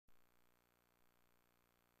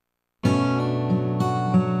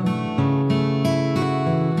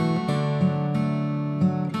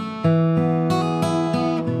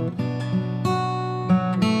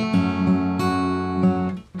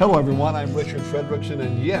Hello everyone, I'm Richard Fredrickson,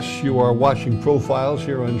 and yes, you are watching Profiles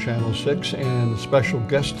here on Channel 6, and get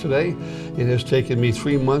guest today. It has taken me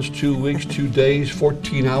 3 months, 2 weeks, 2 days,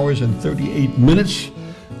 14 hours, and 38 minutes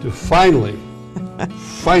to finally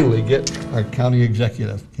get our county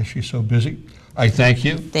executive. Yes, she's so busy. I thank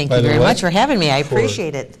you. Thank you very much for having me. I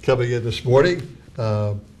appreciate it. Coming in this morning.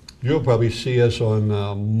 You'll probably see us on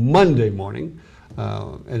Monday morning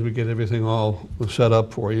as we get everything all set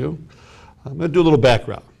up for you. I'm going to do a little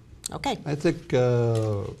background. Okay. I think,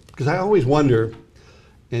 because I always wonder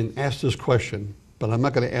and ask this question, but I'm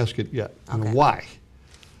not going to ask it yet. Okay. And why?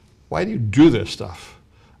 Why do you do this stuff?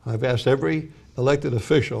 I've asked every elected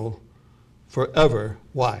official forever,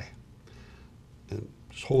 why? And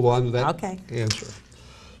just hold on to that answer.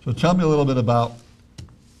 So tell me a little bit about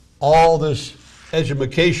all this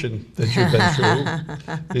education that you've been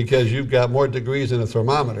through, because you've got more degrees than a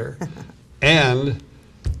thermometer, and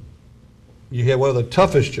you have one of the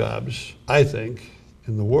toughest jobs, I think,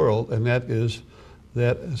 in the world, and that is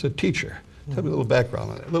that as a teacher. Tell me a little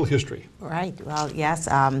background on it, a little history. Right. Well, yes.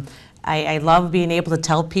 I love being able to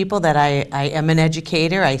tell people that I am an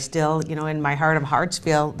educator. I still, in my heart of hearts,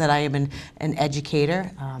 feel that I am an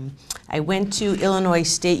educator. I went to Illinois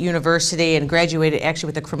State University and graduated actually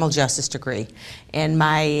with a criminal justice degree. And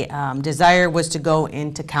my desire was to go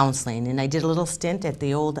into counseling. And I did a little stint at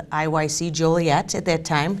the old IYC Joliet at that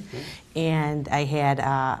time. And I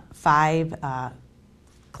had 5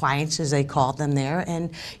 clients, as they called them there, and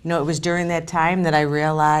it was during that time that I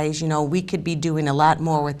realized we could be doing a lot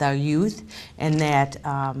more with our youth, and that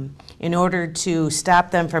in order to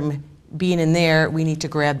stop them from being in there, we need to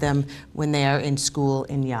grab them when they are in school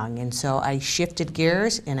and young. And so I shifted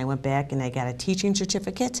gears and I went back and I got a teaching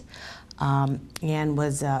certificate, and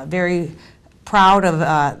was very proud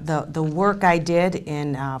of the work I did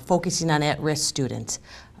in focusing on at-risk students.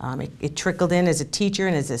 It trickled in as a teacher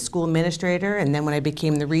and as a school administrator, and then when I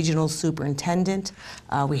became the regional superintendent,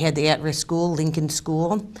 we had the at-risk school, Lincoln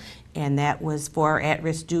School, and that was for our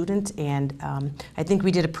at-risk students, and I think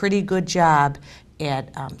we did a pretty good job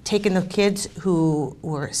at taking the kids who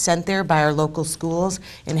were sent there by our local schools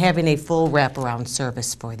and having a full wraparound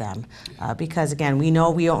service for them. Because again, we know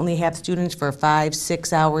we only have students for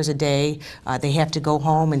 5-6 hours a day. They have to go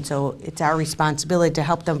home, and so it's our responsibility to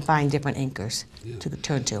help them find different anchors to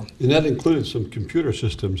turn to. And that included some computer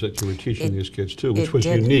systems that you were teaching these kids too, which was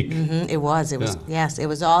unique. Mm-hmm. It was, yes, it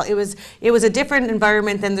was all, it was a different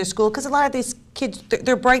environment than their school, because a lot of these kids,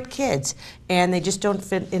 they're bright kids, and they just don't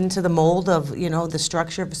fit into the mold of, the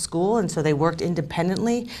structure of a school, and so they worked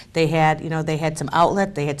independently. They had, they had some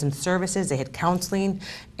outlet, they had some services, they had counseling,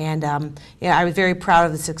 and I was very proud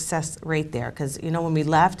of the success rate there, because, when we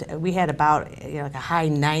left, we had about, like a high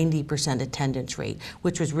 90% attendance rate,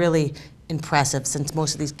 which was really impressive, since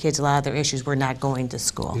most of these kids, a lot of their issues were not going to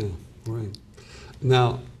school. Yeah, right.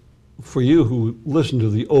 Now, for you who listened to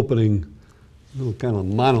the opening little kind of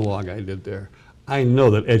monologue I did there, I know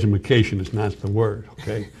that edumacation is not the word,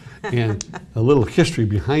 okay? And a little history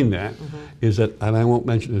behind that is that, and I won't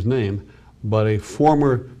mention his name, but a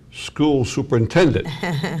former school superintendent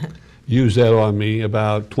used that on me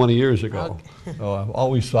about 20 years ago. Okay. So I've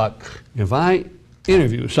always thought, if I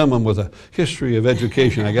interview someone with a history of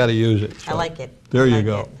education, I got to use it. So I like it. There you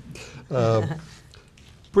go.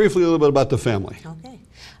 Briefly, a little bit about the family. Okay.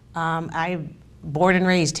 I'm born and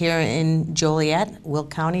raised here in Joliet, Will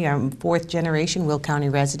County. I'm 4th generation Will County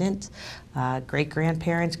resident.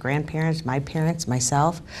 Great-grandparents, grandparents, my parents,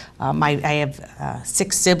 myself. I have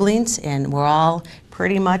 6 siblings, and we're all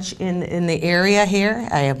pretty much in the area here.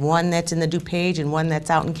 I have one that's in the DuPage and one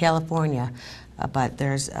that's out in California. But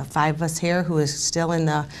there's 5 of us here who is still in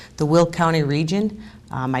the Will County region.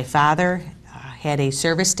 My father had a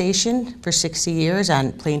service station for 60 years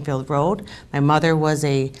on Plainfield Road. My mother was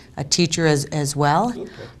a teacher as well.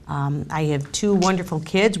 Okay. I have 2 wonderful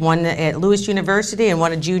kids, one at Lewis University and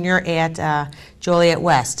one a junior at Joliet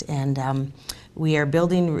West. And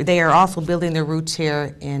they are also building their roots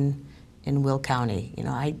here in Will County.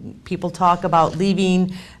 People talk about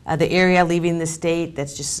leaving the area, leaving the state.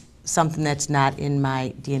 That's just something that's not in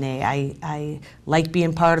my DNA. I like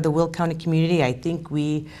being part of the Will County community. I think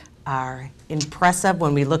we are impressive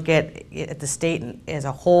when we look at the state as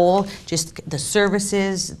a whole. Just the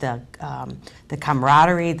services, the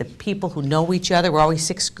camaraderie, the people who know each other. We're always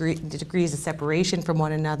 6 degrees of separation from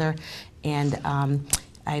one another, and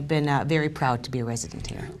I've been very proud to be a resident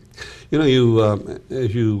here.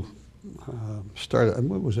 As you started,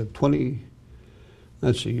 what was it,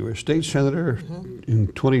 let's see, you were a state senator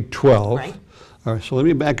in 2012. Right. All right, so let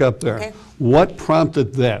me back up there. Okay. What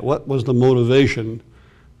prompted that? What was the motivation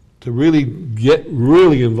to really get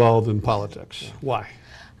involved in politics? Why?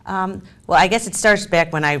 Well, I guess it starts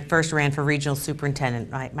back when I first ran for regional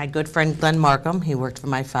superintendent. My good friend Glenn Markham, he worked for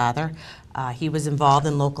my father. He was involved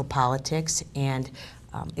in local politics, and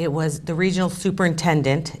it was the regional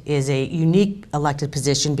superintendent is a unique elected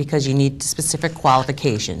position because you need specific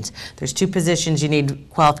qualifications. There's two positions you need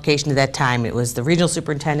qualification at that time. It was the regional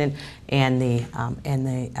superintendent and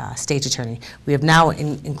the state's attorney. We have now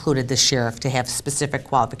included the sheriff to have specific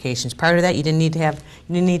qualifications. Prior to that, you didn't need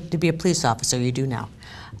to be a police officer. You do now.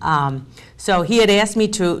 So he had asked me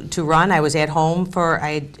to run. I was at home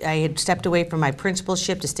I had stepped away from my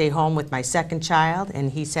principalship to stay home with my second child,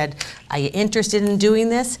 and he said, "Are you interested in doing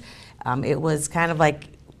this?" It was kind of like,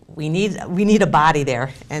 we need a body there,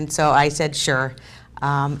 and so I said sure.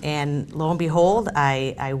 And lo and behold,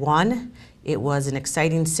 I won. It was an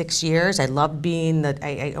exciting 6 years. I loved being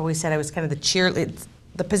I always said I was kind of the cheerleader.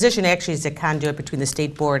 The position actually is a conduit between the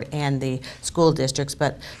state board and the school districts,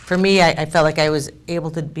 but for me, I felt like I was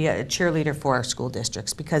able to be a cheerleader for our school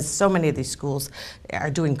districts because so many of these schools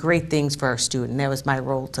are doing great things for our students. That was my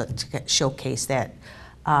role to showcase that.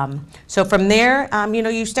 So from there,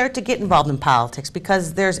 you start to get involved in politics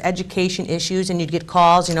because there's education issues and you'd get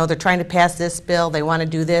calls, they're trying to pass this bill, they want to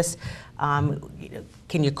do this.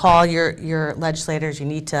 Can you call your legislators? You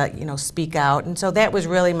need to, speak out. And so that was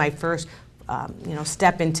really my first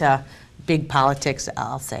step into big politics,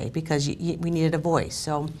 I'll say, because we needed a voice.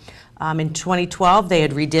 So in 2012, they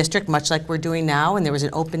had redistricted, much like we're doing now, and there was an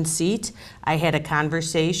open seat. I had a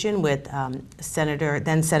conversation with then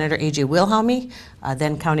Senator A.J. Wilhelmy,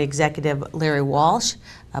 then County Executive Larry Walsh,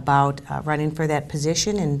 about running for that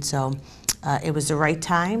position, and so it was the right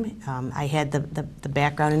time. I had the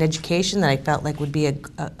background in education that I felt like would be a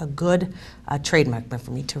good trademark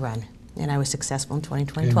for me to run. And I was successful in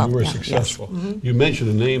 2012. And you were successful. Yes. Mm-hmm. You mentioned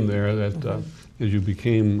a name there that as you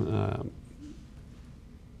became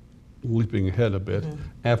leaping ahead a bit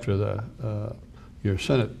after your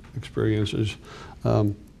Senate experiences,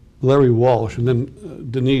 Larry Walsh, and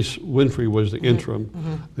then Denise Winfrey was the interim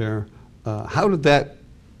there. How did that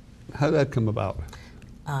come about?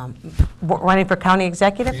 Running for county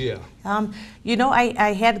executive? Yeah.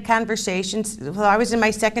 I had conversations. Well, I was in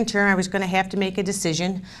my second term. I was going to have to make a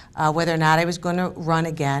decision whether or not I was going to run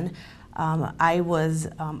again. I was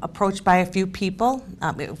approached by a few people,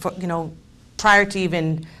 prior to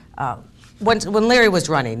even when Larry was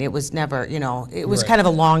running. It was never, it was kind of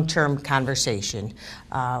a long-term conversation.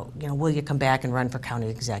 Will you come back and run for county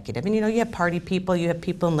executive? And you have party people, you have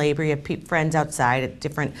people in labor, you have friends outside at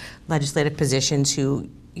different legislative positions who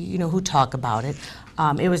talk about it.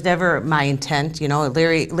 It was never my intent.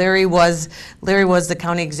 Larry was the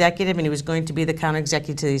county executive, and he was going to be the county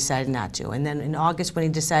executive until he decided not to. And then in August, when he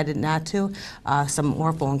decided not to, some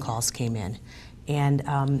more phone calls came in, and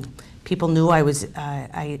people knew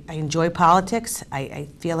I enjoy politics. I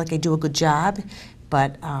feel like I do a good job,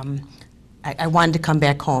 but I wanted to come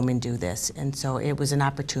back home and do this, and so it was an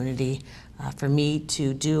opportunity for me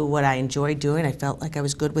to do what I enjoy doing. I felt like I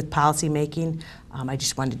was good with policy making. I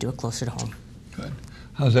just wanted to do it closer to home. Good.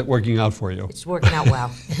 How's that working out for you? It's working out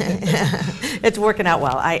well. It's working out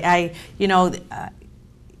well.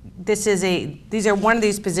 These are one of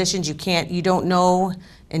these positions you don't know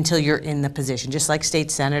until you're in the position. Just like state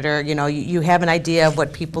senator, you have an idea of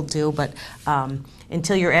what people do, but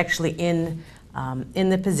until you're actually in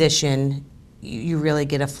the position, you really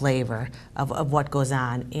get a flavor of what goes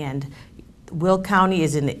on. And Will County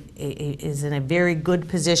is in a very good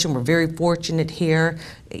position. We're very fortunate here.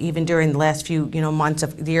 Even during the last few months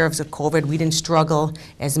of the years of COVID, we didn't struggle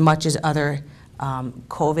as much as other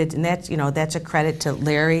COVID, and that's a credit to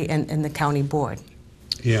Larry and the county board.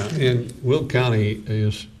 Yeah, and Will County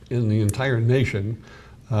is in the entire nation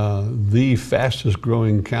the fastest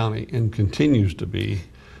growing county and continues to be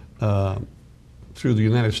through the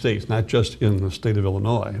United States, not just in the state of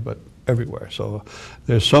Illinois, but everywhere. So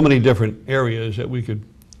there's so many different areas that we could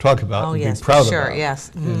talk about and be proud about. Yes.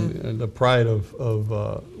 Mm-hmm. And the pride of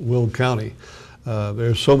Will County.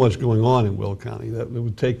 There's so much going on in Will County that it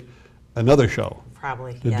would take another show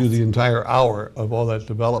probably to do the entire hour of all that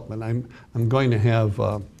development. I'm going to have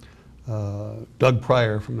Doug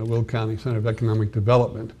Pryor from the Will County Center of Economic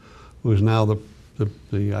Development, who is now the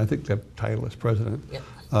I think that title is president.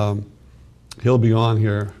 Yep. He'll be on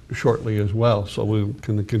here shortly as well, so we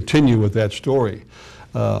can continue with that story.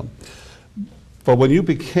 But when you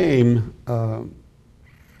became, well,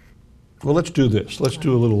 let's do this. Let's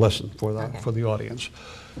do a little lesson for the audience.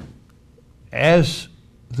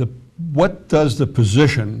 What does the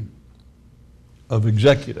position of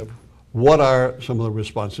executive, what are some of the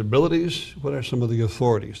responsibilities? What are some of the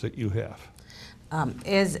authorities that you have?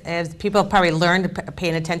 As people have probably learned,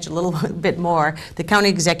 paying attention a little bit more, the county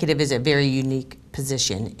executive is a very unique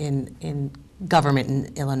position in government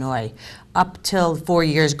in Illinois. Up till 4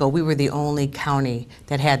 years ago, we were the only county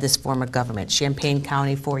that had this form of government. Champaign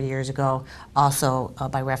County 4 years ago, also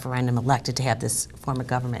by referendum elected to have this form of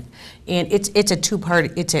government. And it's a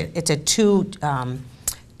two-part, it's a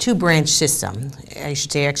two-branch system. I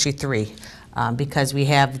should say actually three. Because we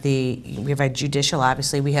have our judicial,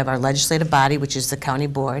 obviously, we have our legislative body, which is the county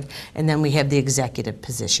board, and then we have the executive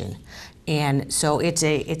position. And so it's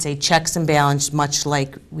a checks and balance, much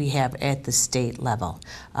like we have at the state level.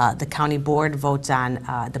 The county board votes on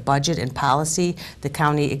the budget and policy. The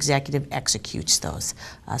county executive executes those.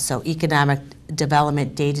 So economic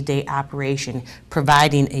development, day-to-day operation,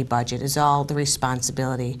 providing a budget is all the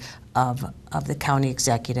responsibility of the county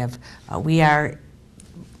executive. We are,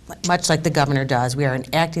 much like the governor does, we are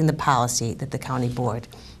enacting the policy that the county board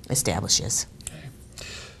establishes. Okay.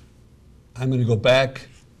 I'm going to go back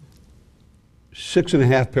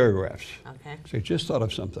 6.5 paragraphs. Okay. So I just thought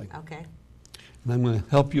of something. Okay. And I'm going to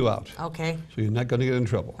help you out. Okay. So you're not going to get in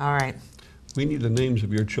trouble. All right. We need the names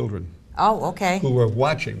of your children Oh, okay. who are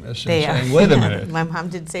watching this and They are. saying, wait a minute. My mom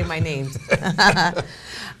did say my names.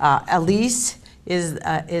 Elise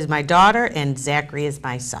is my daughter, and Zachary is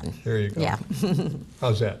my son. There you go. Yeah.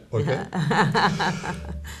 How's that? Okay.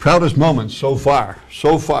 Proudest moment so far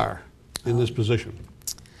in this position?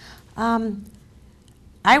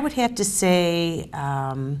 I would have to say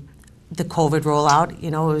the COVID rollout.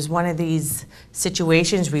 You know, it was one of these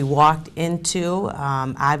situations we walked into.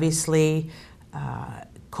 Obviously,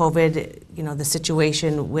 COVID, you know, the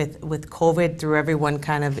situation with COVID threw everyone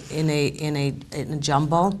kind of in a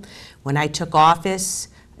jumble. When I took office,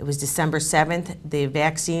 it was December 7th. The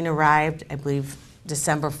vaccine arrived, I believe,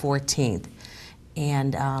 December 14th.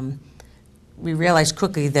 And we realized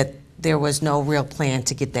quickly that there was no real plan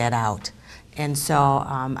to get that out. And so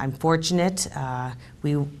I'm fortunate.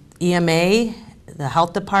 EMA, the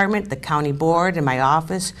health department, the county board, and my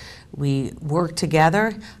office, we worked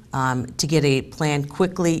together to get a plan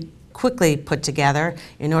quickly put together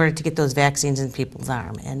in order to get those vaccines in people's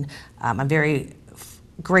arms. And I'm very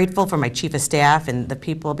grateful for my chief of staff and the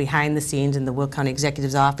people behind the scenes in the Will County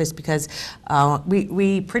Executive's office, because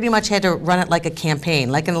we pretty much had to run it like a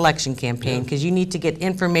campaign, like an election campaign, because you need to get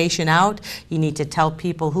information out, you need to tell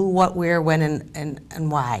people who, what, where, when,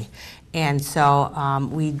 and why. And so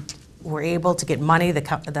we were able to get money.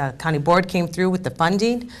 The county board came through with the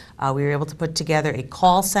funding. We were able to put together a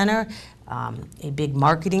call center, a big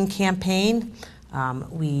marketing campaign.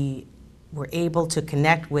 We were able to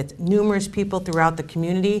connect with numerous people throughout the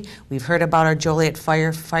community. We've heard about our Joliet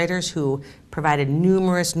firefighters who provided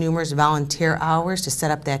numerous volunteer hours to set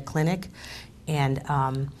up that clinic. And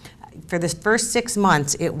for the first 6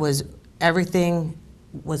 months, everything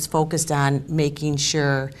was focused on making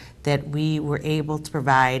sure that we were able to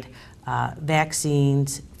provide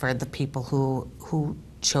vaccines for the people who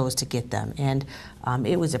chose to get them. And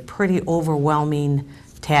it was a pretty overwhelming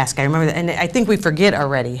task. I remember that, and I think we forget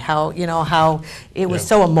already how it was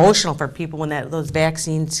so emotional for people when those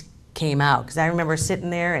vaccines came out. Because I remember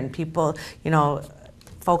sitting there and people,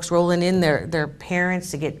 folks rolling in their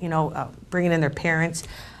parents to get, bringing in their parents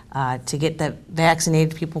to get the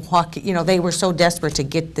vaccinated people walking. They were so desperate to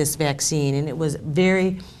get this vaccine, and it was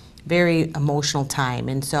very, very emotional time.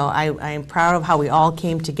 And so I am proud of how we all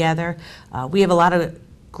came together. We have a lot of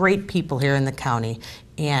great people here in the county,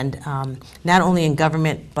 and not only in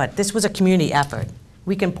government, but this was a community effort.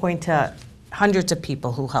 We can point to hundreds of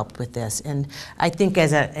people who helped with this, and I think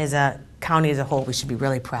as a county as a whole, we should be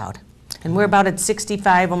really proud. And we're about at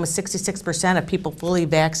 65, almost 66% of people fully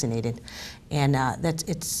vaccinated, and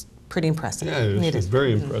it's pretty impressive. Yeah, it is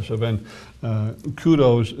very impressive, and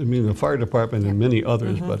kudos, the fire department and many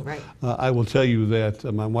others, but right. I will tell you that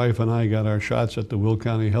my wife and I got our shots at the Will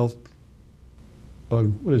County Health,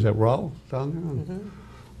 what is that, Raleigh, down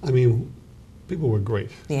there? People were great,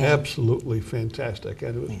 absolutely fantastic,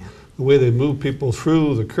 and the way they moved people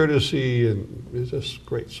through, the courtesy, and it's just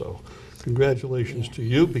great. So congratulations to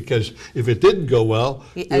you, because if it didn't go well,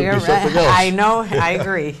 it would be something else. I know, I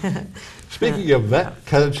agree. Speaking of that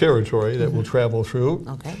kind of territory that we'll travel through,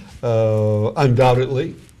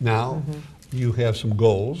 undoubtedly now you have some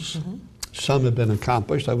goals. Some have been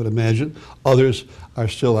accomplished, I would imagine. Others are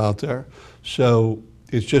still out there. So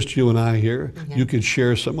it's just you and I here. You could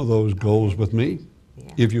share some of those goals with me,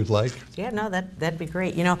 if you'd like. Yeah, no, that'd be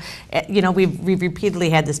great. We've repeatedly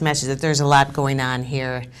had this message that there's a lot going on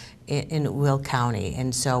here in Will County,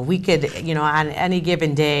 and so we could, on any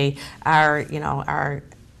given day, our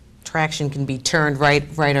traction can be turned right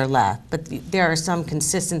or left. But there are some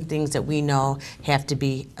consistent things that we know have to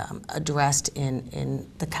be addressed in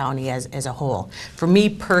the county as a whole. For me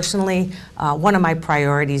personally, one of my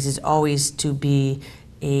priorities is always to be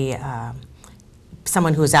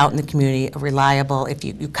someone who is out in the community, reliable. If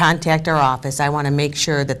you contact our office, I want to make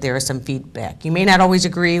sure that there is some feedback. You may not always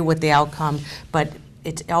agree with the outcome, but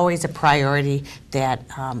it's always a priority that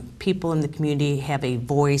people in the community have a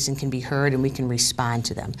voice and can be heard, and we can respond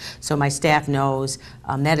to them. So my staff knows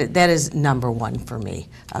that is number one for me,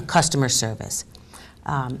 customer service.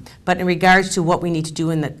 But in regards to what we need to do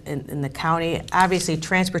in the county, obviously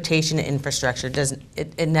transportation infrastructure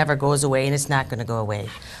it never goes away, and it's not going to go away.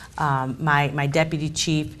 My deputy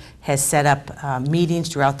chief has set up meetings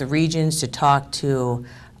throughout the regions to talk to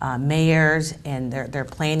mayors and their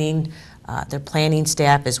planning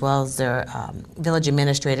staff, as well as their village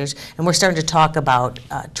administrators, and we're starting to talk about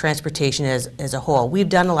transportation as a whole. We've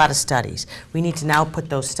done a lot of studies. We need to now put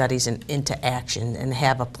those studies into action and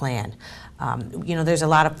have a plan. You know, there's a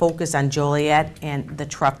lot of focus on Joliet and the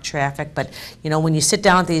truck traffic, but you know, when you sit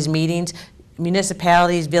down at these meetings,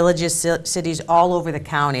 municipalities, villages, cities all over the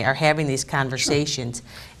county are having these conversations.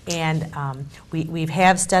 And we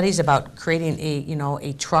have studies about creating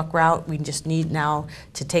a truck route. We just need now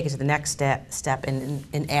to take it to the next step and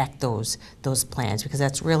enact those plans, because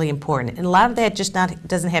that's really important. And a lot of that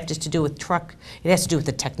doesn't have just to do with truck. It has to do with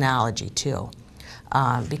the technology too.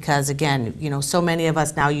 Because again, you know, so many of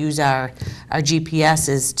us now use our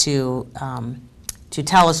GPSs to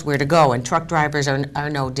tell us where to go, and truck drivers are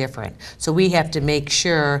no different. So we have to make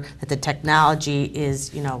sure that the technology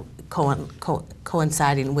is, you know,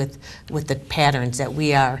 coinciding with the patterns that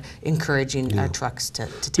we are encouraging our trucks to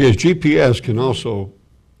take. Because GPS can also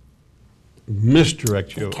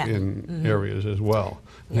misdirect you in areas as well.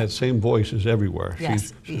 And that same voice is everywhere.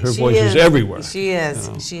 Yes. Her voice is everywhere. She is.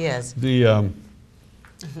 You know. She is.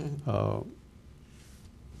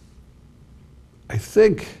 I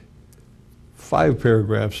think 5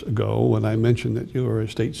 paragraphs ago, when I mentioned that you were a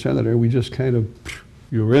state senator, we just kind of,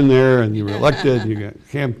 you were in there and you were elected, you got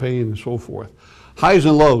campaign and so forth. Highs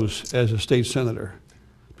and lows as a state senator,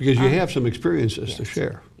 because you have some experiences to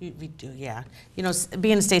share. We do, yeah. You know,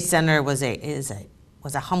 being a state senator was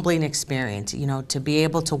a humbling experience. You know, to be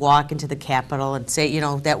able to walk into the Capitol and say, you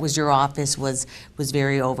know, that was your office was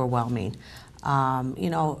very overwhelming. You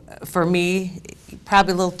know, for me,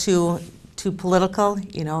 probably a little too political,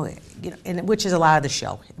 you know, and which is a lot of the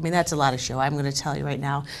show. I mean, that's a lot of show. I'm going to tell you right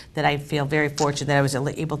now that I feel very fortunate that I was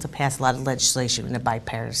able to pass a lot of legislation in a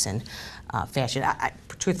bipartisan fashion.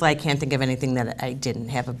 Truthfully, I can't think of anything that I didn't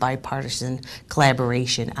have a bipartisan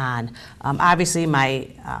collaboration on. Obviously, my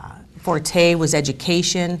forte was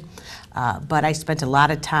education, but I spent a lot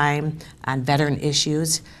of time on veteran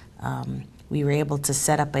issues. We were able to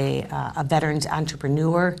set up a veterans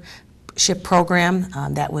entrepreneurship program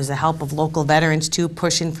that was the help of local veterans too,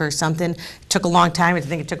 pushing for something. It took a long time. I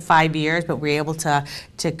think it took 5 years, but we were able to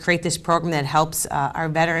create this program that helps our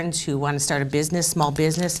veterans who want to start a business, small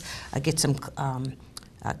business, get some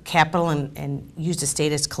capital and use the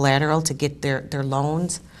state as collateral to get their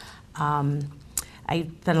loans. I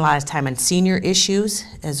spent a lot of time on senior issues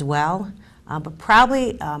as well. But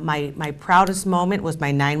probably my proudest moment was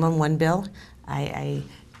my 911 bill.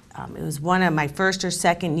 It was one of my first or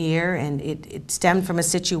second year, and it stemmed from a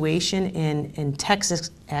situation in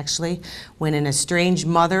Texas, actually, when an estranged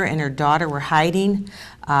mother and her daughter were hiding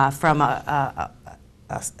from a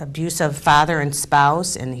abusive father and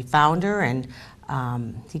spouse, and he found her, and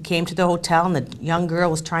he came to the hotel, and the young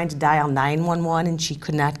girl was trying to dial 911, and she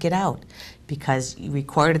could not get out because he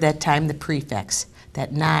recorded at that time the prefix,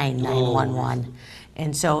 that 911.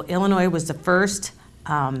 And so Illinois was the first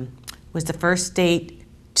state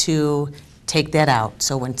to take that out.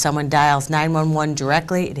 So when someone dials 911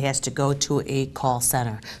 directly, it has to go to a call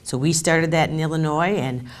center. So we started that in Illinois,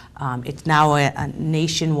 and it's now a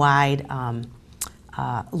nationwide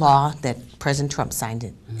law that President Trump signed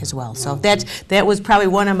it as well. So that was probably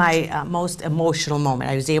one of my most emotional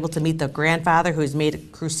moments. I was able to meet the grandfather who's made a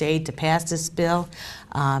crusade to pass this bill.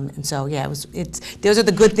 And so, yeah, those are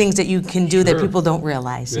the good things that you can do that people don't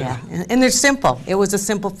realize, yeah. And they're simple. It was a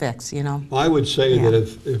simple fix, you know. I would say that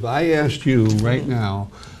if I asked you right now,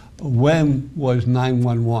 when was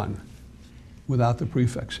 911 without the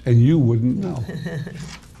prefix, and you wouldn't know,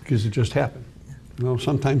 because it just happened. You know,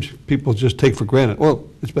 sometimes people just take for granted, well,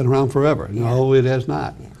 it's been around forever. No, it has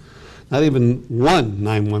not. Not even one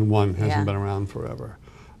 911 hasn't been around forever.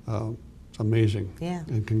 It's amazing. Yeah.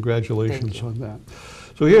 And congratulations on that.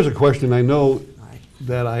 So here's a question I know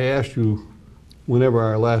that I asked you whenever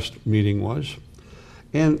our last meeting was.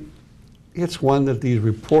 And it's one that these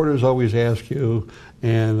reporters always ask you,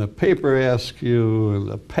 and the paper asks you, and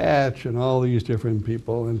the patch, and all these different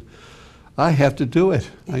people, and I have to do it.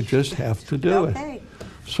 I just have to do Okay. it.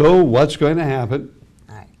 So what's going to happen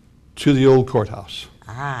All right. to the old courthouse?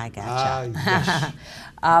 I gotcha. Yes.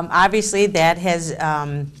 Obviously, that has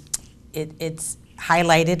it's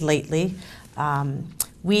highlighted lately.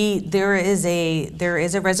 There is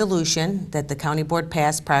a resolution that the county board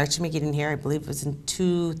passed prior to me getting here. I believe it was in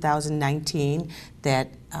 2019 that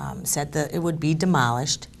said that it would be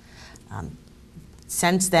demolished.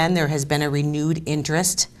 Since then, there has been a renewed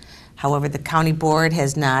interest. However, the county board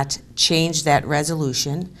has not changed that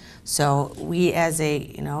resolution. So we,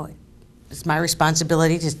 it's my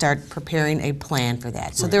responsibility to start preparing a plan for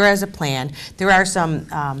that. So there is a plan. There are some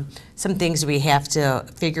things we have to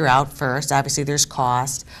figure out first. Obviously, there's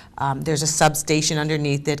cost. There's a substation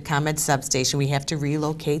underneath it, ComEd substation. We have to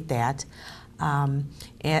relocate that.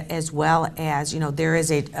 As well as, there is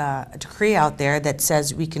a decree out there that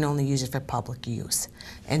says we can only use it for public use.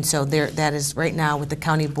 And so that is right now what the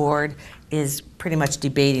county board is pretty much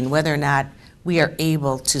debating, whether or not we are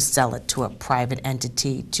able to sell it to a private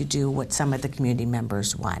entity to do what some of the community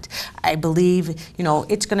members want. I believe,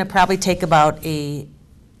 it's going to probably take about a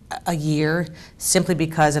year, simply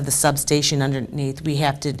because of the substation underneath. We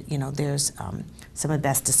have to, there's some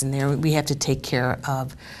asbestos in there. We have to take care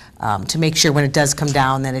of to make sure when it does come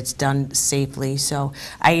down that it's done safely. So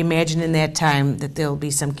I imagine in that time that there will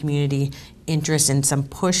be some community interest and some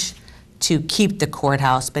push to keep the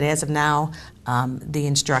courthouse. But as of now, the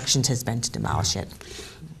instructions has been to demolish it.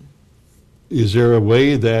 Is there a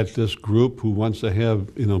way that this group who wants to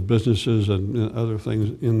have, businesses and other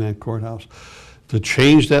things in that courthouse, to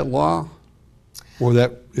change that law? Or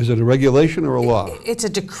is it a regulation or a law? It's a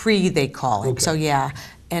decree, they call it. Okay. So yeah,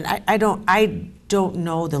 and I don't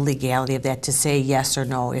know the legality of that to say yes or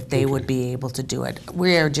no if they would be able to do it.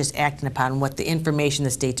 We are just acting upon what the information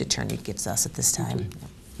the state's attorney gives us at this time.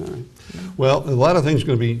 Okay. All right. Well, a lot of things are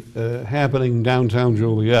going to be happening downtown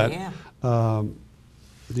Joliet. Yeah.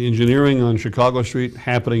 The engineering on Chicago Street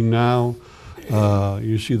happening now.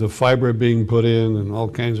 You see the fiber being put in and all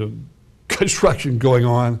kinds of construction going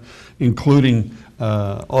on, including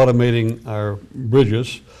automating our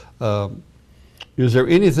bridges. Is there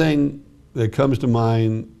anything that comes to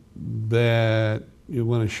mind that you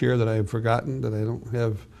want to share that I have forgotten, that I don't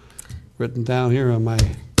have written down here on my...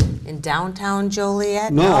 In downtown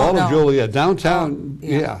Joliet? No, all of Joliet. Downtown,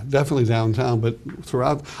 yeah, definitely downtown, but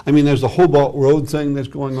throughout, there's the Hobart Road thing that's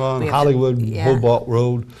going on, Hollywood, Hobart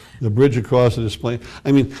Road, the bridge across the display.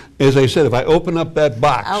 As I said, if I open up that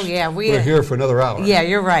box, we're here for another hour. Yeah,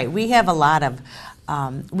 you're right. We have a lot of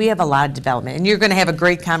development, and you're going to have a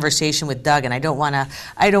great conversation with Doug. And I don't want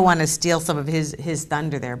to steal some of his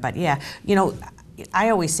thunder there, but yeah, I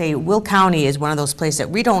always say Will County is one of those places that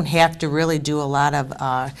we don't have to really do a lot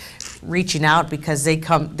of reaching out, because they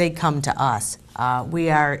come to us.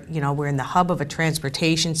 We are, we're in the hub of a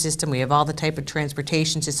transportation system. We have all the type of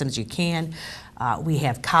transportation systems you can. We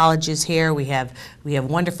have colleges here. We have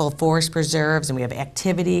wonderful forest preserves, and we have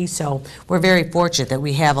activity. So we're very fortunate that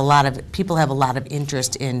we have people have a lot of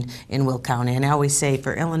interest in Will County. And I always say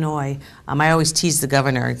for Illinois, I always tease the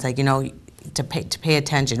governor. It's like, to pay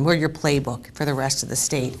attention. We're your playbook for the rest of the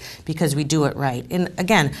state, because we do it right. And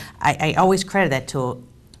again, I always credit that to,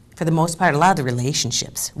 for the most part, a lot of the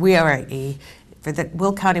relationships. We are for the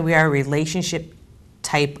Will County, we are a relationship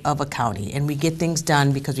type of a county, and we get things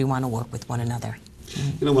done because we want to work with one another.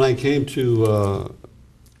 When I came to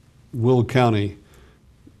Will County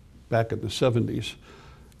back in the 70s,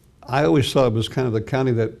 I always thought it was kind of the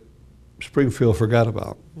county that Springfield forgot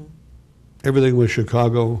about. Everything was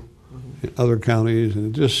Chicago, other counties,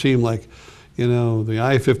 and it just seemed like, the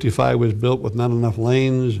I-55 was built with not enough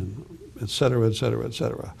lanes, and et cetera, et cetera, et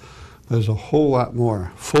cetera. There's a whole lot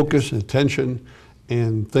more focus and attention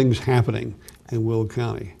and things happening in Will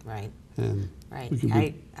County. Right. And right. we can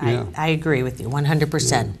be, I agree with you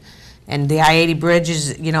 100%. Yeah. And the I-80 bridge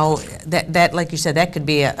is, that like you said, that could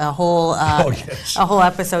be a whole a whole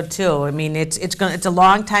episode too. It's a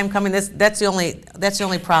long time coming. That's the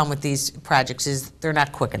only problem with these projects, is they're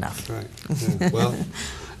not quick enough. Right. Yeah. Well,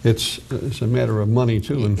 it's a matter of money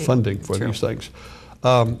too, and funding for these things.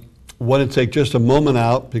 Want to take just a moment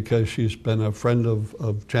out, because she's been a friend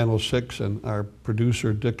of Channel 6 and our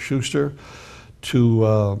producer Dick Schuster, to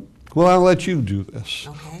I'll let you do this.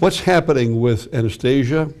 Okay. What's happening with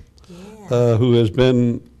Anastasia? Who has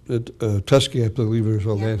been at Tusky, I believe is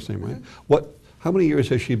her last name, right? How many years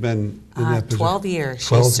has she been in that position? 12 years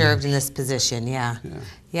she served in this position,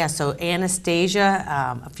 yeah. So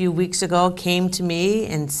Anastasia, a few weeks ago, came to me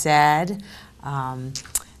and said,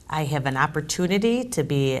 I have an opportunity to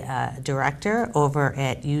be a director over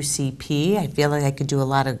at UCP. I feel like I could do a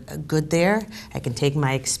lot of good there. I can take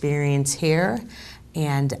my experience here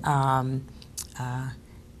and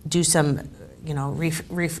do some,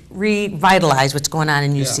 revitalize what's going on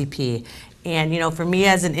in UCP. And, for me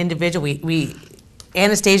as an individual,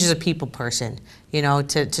 Anastasia's a people person.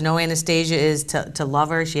 To know Anastasia is to love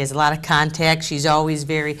her. She has a lot of contacts. She always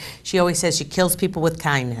says she kills people with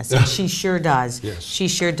kindness, and she sure does. Yes. She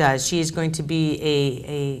sure does. She is going to be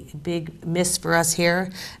a big miss for us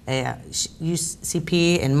here.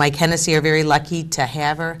 UCP and Mike Hennessy are very lucky to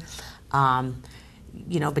have her.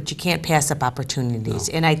 But you can't pass up opportunities.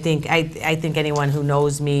 No. And I think anyone who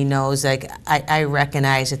knows me knows, I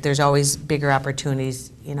recognize that there's always bigger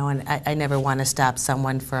opportunities, and I never want to stop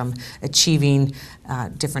someone from achieving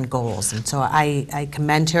different goals. And so I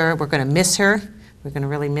commend her. We're going to miss her. We're going to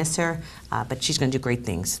really miss her, but she's going to do great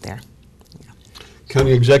things there.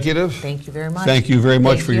 County Executive. Thank you very much. Thank you very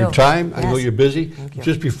much for your time. Yes. I know you're busy. Thank you.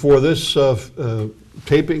 Just before this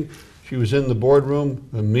taping, she was in the boardroom,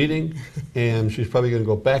 a meeting, and she's probably going to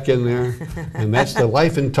go back in there. And that's the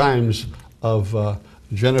life and times of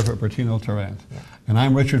Jennifer Bertino Tarrant. Yeah. And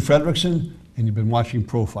I'm Richard Fredrickson, and you've been watching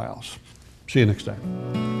Profiles. See you next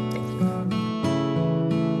time.